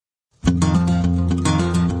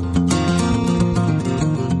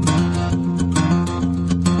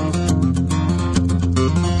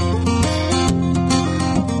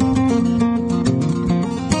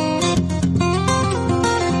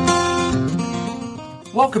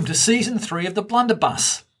Welcome to Season 3 of the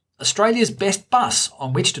Blunderbuss, Australia's best bus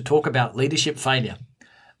on which to talk about leadership failure.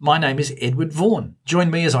 My name is Edward Vaughan.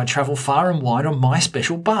 Join me as I travel far and wide on my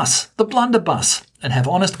special bus, the Blunderbuss, and have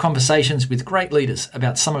honest conversations with great leaders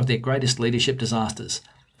about some of their greatest leadership disasters.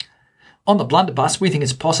 On the Blunderbuss, we think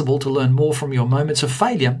it's possible to learn more from your moments of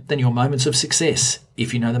failure than your moments of success,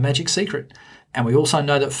 if you know the magic secret. And we also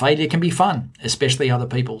know that failure can be fun, especially other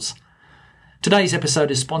people's. Today's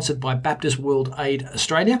episode is sponsored by Baptist World Aid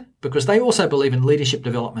Australia because they also believe in leadership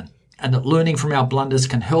development and that learning from our blunders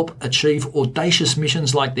can help achieve audacious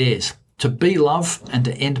missions like theirs, to be love and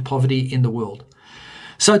to end poverty in the world.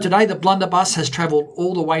 So today the Blunderbuss has travelled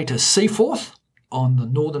all the way to Seaforth on the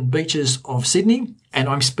northern beaches of Sydney, and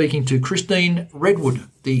I'm speaking to Christine Redwood,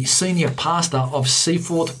 the senior pastor of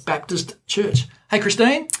Seaforth Baptist Church. Hey,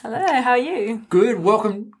 Christine. Hello, how are you? Good.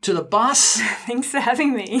 Welcome to the bus. Thanks for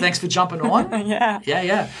having me. Thanks for jumping on.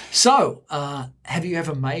 Yeah. So, have you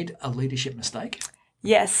ever made a leadership mistake?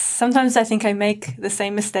 Yes. Sometimes I think I make the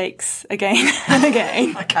same mistakes again and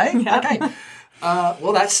again. Okay.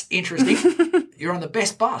 Well, that's interesting. You're on the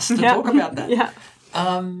best bus to talk about that. Yeah.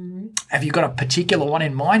 Have you got a particular one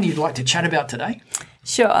in mind you'd like to chat about today?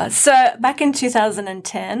 Sure. So back in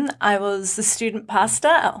 2010, I was the student pastor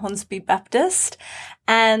at Hornsby Baptist.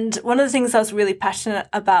 And one of the things I was really passionate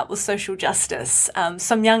about was social justice.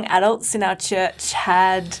 Some young adults in our church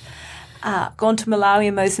had gone to Malawi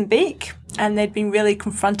and Mozambique, and they'd been really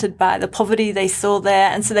confronted by the poverty they saw there.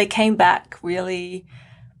 And so they came back really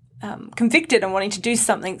convicted and wanting to do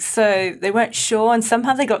something. So they weren't sure, and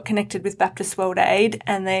somehow they got connected with Baptist World Aid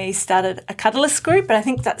and they started a catalyst group. And I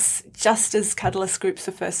think that's just as catalyst groups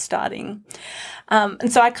are first starting.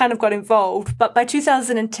 And so I kind of got involved. But by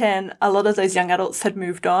 2010, a lot of those young adults had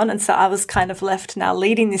moved on. And so I was kind of left now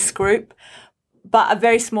leading this group, but a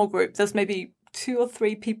very small group. There's maybe 2 or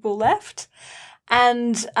 3 people left.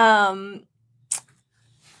 And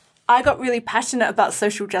I got really passionate about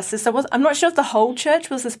social justice. I'm not sure if the whole church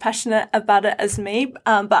was as passionate about it as me,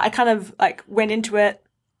 but I kind of went into it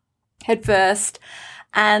head first.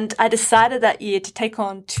 And I decided that year to take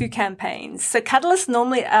on 2 campaigns. So Catalyst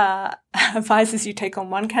normally advises you take on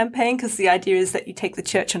 1 campaign because the idea is that you take the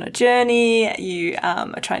church on a journey, you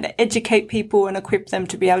are trying to educate people and equip them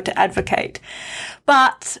to be able to advocate.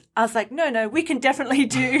 But I was like, no, we can definitely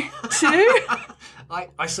do 2.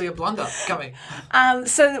 I see a blunder coming.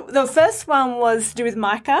 So the first one was to do with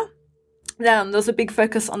Micah. There was a big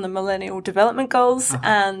focus on the Millennial Development Goals,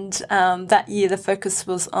 and that year the focus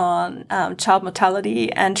was on child mortality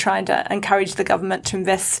and trying to encourage the government to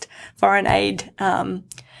invest foreign aid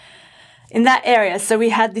in that area. So we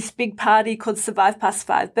had this big party called Survive Past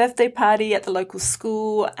 5 birthday party at the local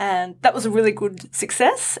school, and that was a really good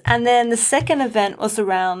success. And then the second event was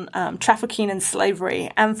around trafficking and slavery.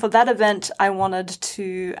 And for that event, I wanted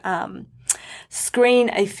to screen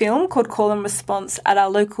a film called Call and Response at our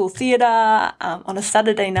local theatre on a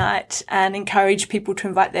Saturday night and encourage people to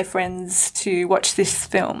invite their friends to watch this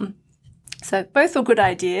film. So both were good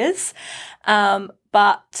ideas,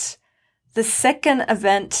 but the second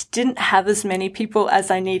event didn't have as many people as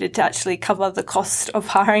I needed to actually cover the cost of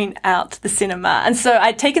hiring out the cinema. And so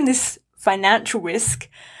I'd taken this financial risk,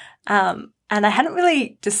 and I hadn't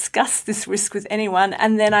really discussed this risk with anyone.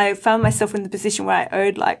 And then I found myself in the position where I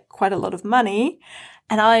owed quite a lot of money,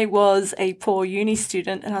 and I was a poor uni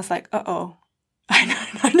student, and I was like,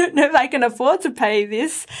 I don't know if I can afford to pay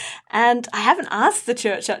this. And I haven't asked the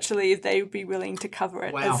church actually if they would be willing to cover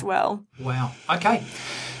it as well. Wow. Okay.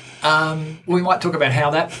 We might talk about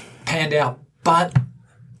how that panned out, but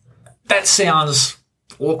that sounds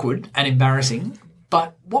awkward and embarrassing.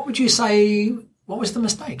 But what would you say, what was the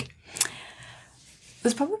mistake?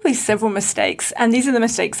 There's probably several mistakes, and these are the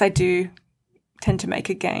mistakes I do tend to make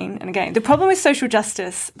again and again. The problem with social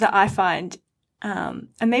justice that I find, and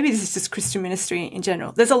maybe this is just Christian ministry in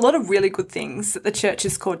general, there's a lot of really good things that the church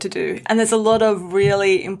is called to do, and there's a lot of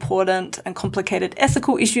really important and complicated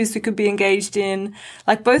ethical issues we could be engaged in.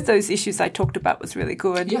 Like both those issues I talked about was really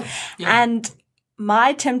good. Yeah. And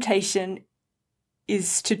my temptation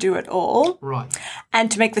is to do it all. Right. And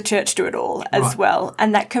to make the church do it all as well.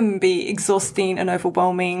 And that can be exhausting and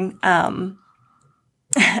overwhelming. And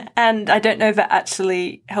I don't know if it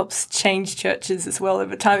actually helps change churches as well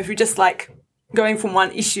over time if you're just going from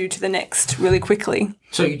one issue to the next really quickly.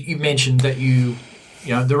 So you mentioned that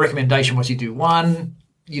the recommendation was you do 1.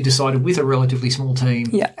 You decided with a relatively small team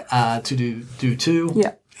to do 2.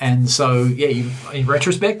 Yeah. And so, in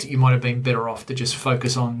retrospect, you might have been better off to just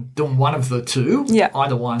focus on doing one of the 2,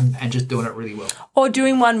 either one, and just doing it really well. Or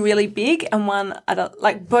doing one really big and one,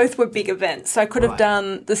 both were big events. So I could have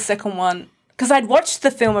done the second one because I'd watched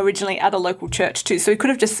the film originally at a local church too, so we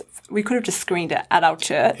could have just screened it at our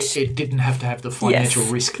church. It didn't have to have the financial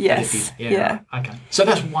risk that it did. Yeah. Okay. So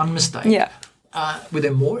that's one mistake. Yeah. Were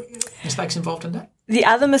there more mistakes involved in that? The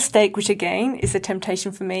other mistake, which again is a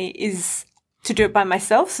temptation for me, is to do it by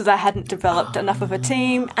myself, so that I hadn't developed enough of a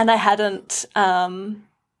team, and I hadn't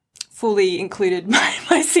fully included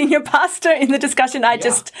my senior pastor in the discussion. I'd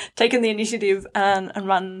just taken the initiative and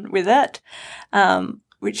run with it,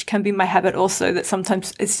 which can be my habit also, that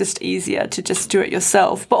sometimes it's just easier to just do it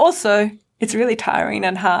yourself. But also it's really tiring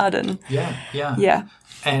and hard. And yeah.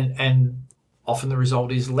 And often the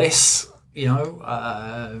result is less,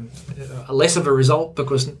 less of a result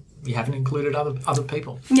because you haven't included other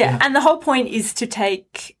people. Yeah, and the whole point is to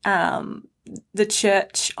take the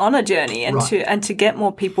church on a journey and to get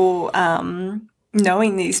more people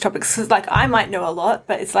knowing these topics. Because I might know a lot,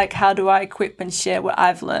 but it's like, how do I equip and share what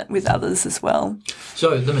I've learnt with others as well?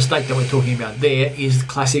 So the mistake that we're talking about there is the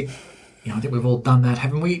classic, I think we've all done that,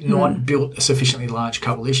 haven't we? Not built a sufficiently large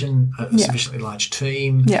coalition, a sufficiently large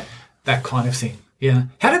team, that kind of thing. Yeah.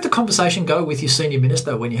 How did the conversation go with your senior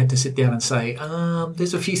minister when you had to sit down and say,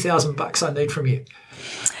 there's a few $1,000 I need from you?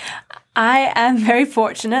 I am very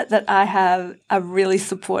fortunate that I have a really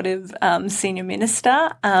supportive senior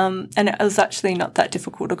minister, and it was actually not that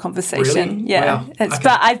difficult a conversation. Really? Yeah. Wow. Okay.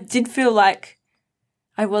 But I did feel like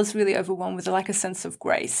I was really overwhelmed with a sense of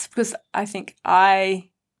grace, because I think I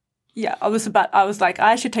was like,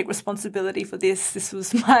 I should take responsibility for this. This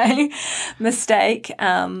was my mistake.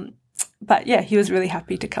 But yeah, he was really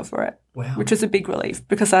happy to cover it, which was a big relief,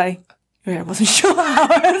 because I wasn't sure how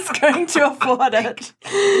I was going to afford it.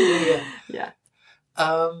 Yeah.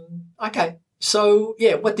 Okay. So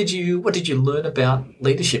what did you learn about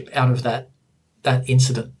leadership out of that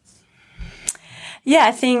incident? Yeah,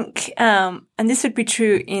 I think, and this would be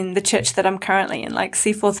true in the church that I'm currently in.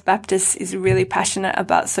 Seaforth Baptist is really passionate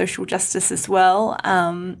about social justice as well,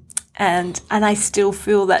 and I still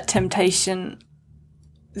feel that temptation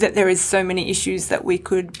that there is so many issues that we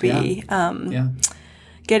could be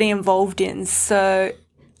getting involved in. So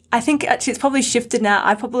I think actually it's probably shifted now.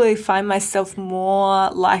 I probably find myself more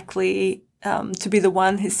likely to be the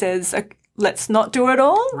one who says, let's not do it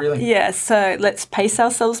all. Really? Yeah, so let's pace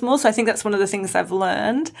ourselves more. So I think that's one of the things I've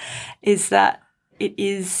learned, is that it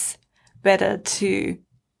is better to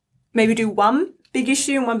maybe do one big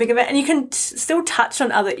issue and one big event, and you can still touch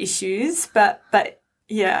on other issues, but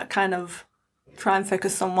kind of try and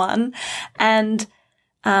focus on one. And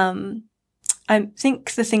I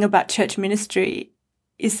think the thing about church ministry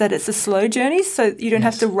is that it's a slow journey, so you don't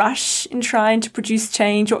have to rush in trying to produce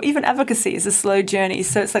change, or even advocacy is a slow journey.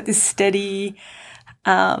 So it's like this steady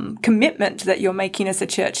commitment that you're making as a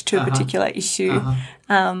church to a particular issue.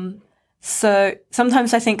 So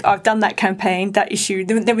sometimes I think, I've done that campaign, that issue,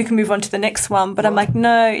 then we can move on to the next one. But I'm like,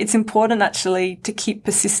 no, it's important actually to keep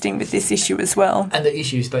persisting with this issue as well. And the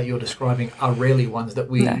issues that you're describing are rarely ones that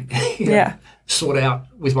we sort out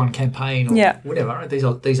with one campaign or whatever.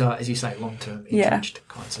 These are, as you say, long-term entrenched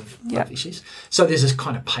kinds of issues. So there's this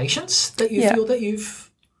kind of patience that you feel that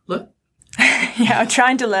you've learned? I'm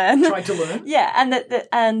trying to learn. Yeah,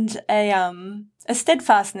 and a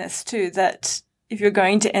steadfastness too, that if you're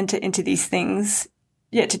going to enter into these things,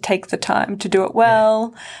 to take the time to do it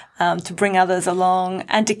well, to bring others along,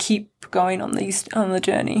 and to keep going on the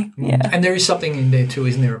journey. Yeah. And there is something in there too,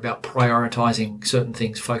 isn't there, about prioritising certain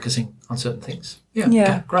things, focusing on certain things. Yeah.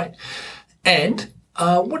 Okay, great. And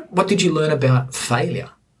what did you learn about failure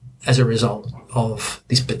as a result of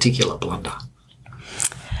this particular blunder?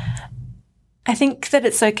 I think that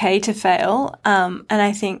it's okay to fail, and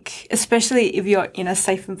I think especially if you're in a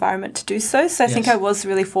safe environment to do so. So I think I was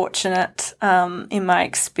really fortunate in my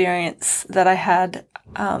experience that I had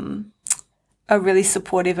a really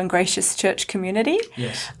supportive and gracious church community.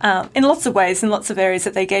 Yes. In lots of ways, in lots of areas,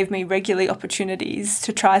 that they gave me regularly opportunities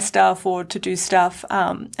to try stuff or to do stuff.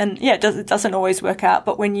 It doesn't always work out,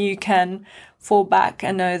 but when you can fall back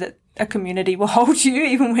and know that a community will hold you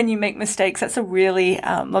even when you make mistakes, that's a really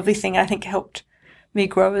lovely thing. I think helped me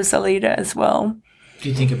grow as a leader as well. Do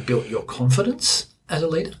you think it built your confidence as a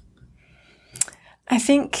leader? I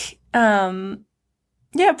think,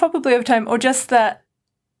 probably over time, or just that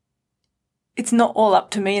it's not all up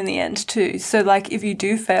to me in the end too. So if you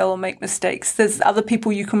do fail or make mistakes, there's other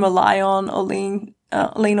people you can rely on or lean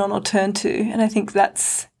on or turn to. And I think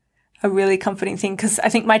that's a really comforting thing, because I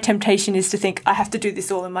think my temptation is to think I have to do this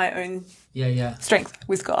all in my own strength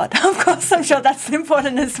with God. Of course, I'm sure that's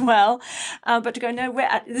important as well. But to go, no,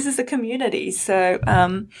 this is a community. So,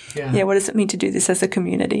 what does it mean to do this as a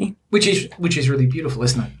community? Which is really beautiful,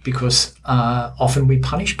 isn't it? Because often we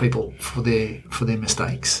punish people for their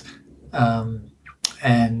mistakes,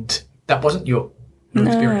 and that wasn't your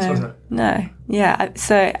experience, was it? No. Yeah.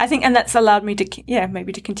 So I think, and that's allowed me to,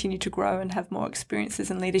 maybe to continue to grow and have more experiences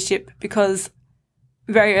in leadership, because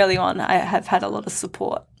very early on I have had a lot of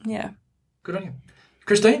support. Yeah. Good on you.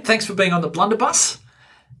 Christine, thanks for being on the Blunderbuss.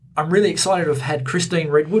 I'm really excited to have had Christine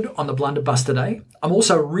Redwood on the Blunderbuss today. I'm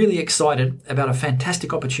also really excited about a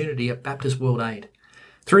fantastic opportunity at Baptist World Aid.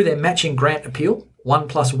 Through their matching grant appeal, 1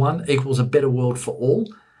 + 1 = a better world for all,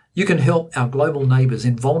 you can help our global neighbours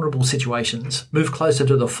in vulnerable situations move closer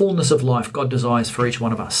to the fullness of life God desires for each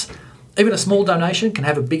one of us. Even a small donation can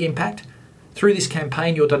have a big impact. Through this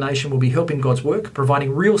campaign, your donation will be helping God's work,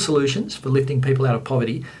 providing real solutions for lifting people out of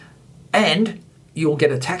poverty, and you'll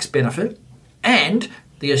get a tax benefit, and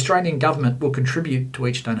the Australian government will contribute to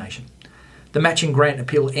each donation. The matching grant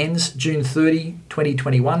appeal ends June 30,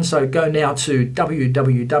 2021, so go now to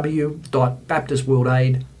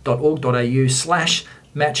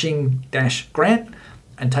www.baptistworldaid.org.au/matching-grant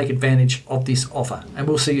and take advantage of this offer. And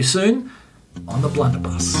we'll see you soon on the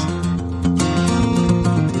Blunderbuss.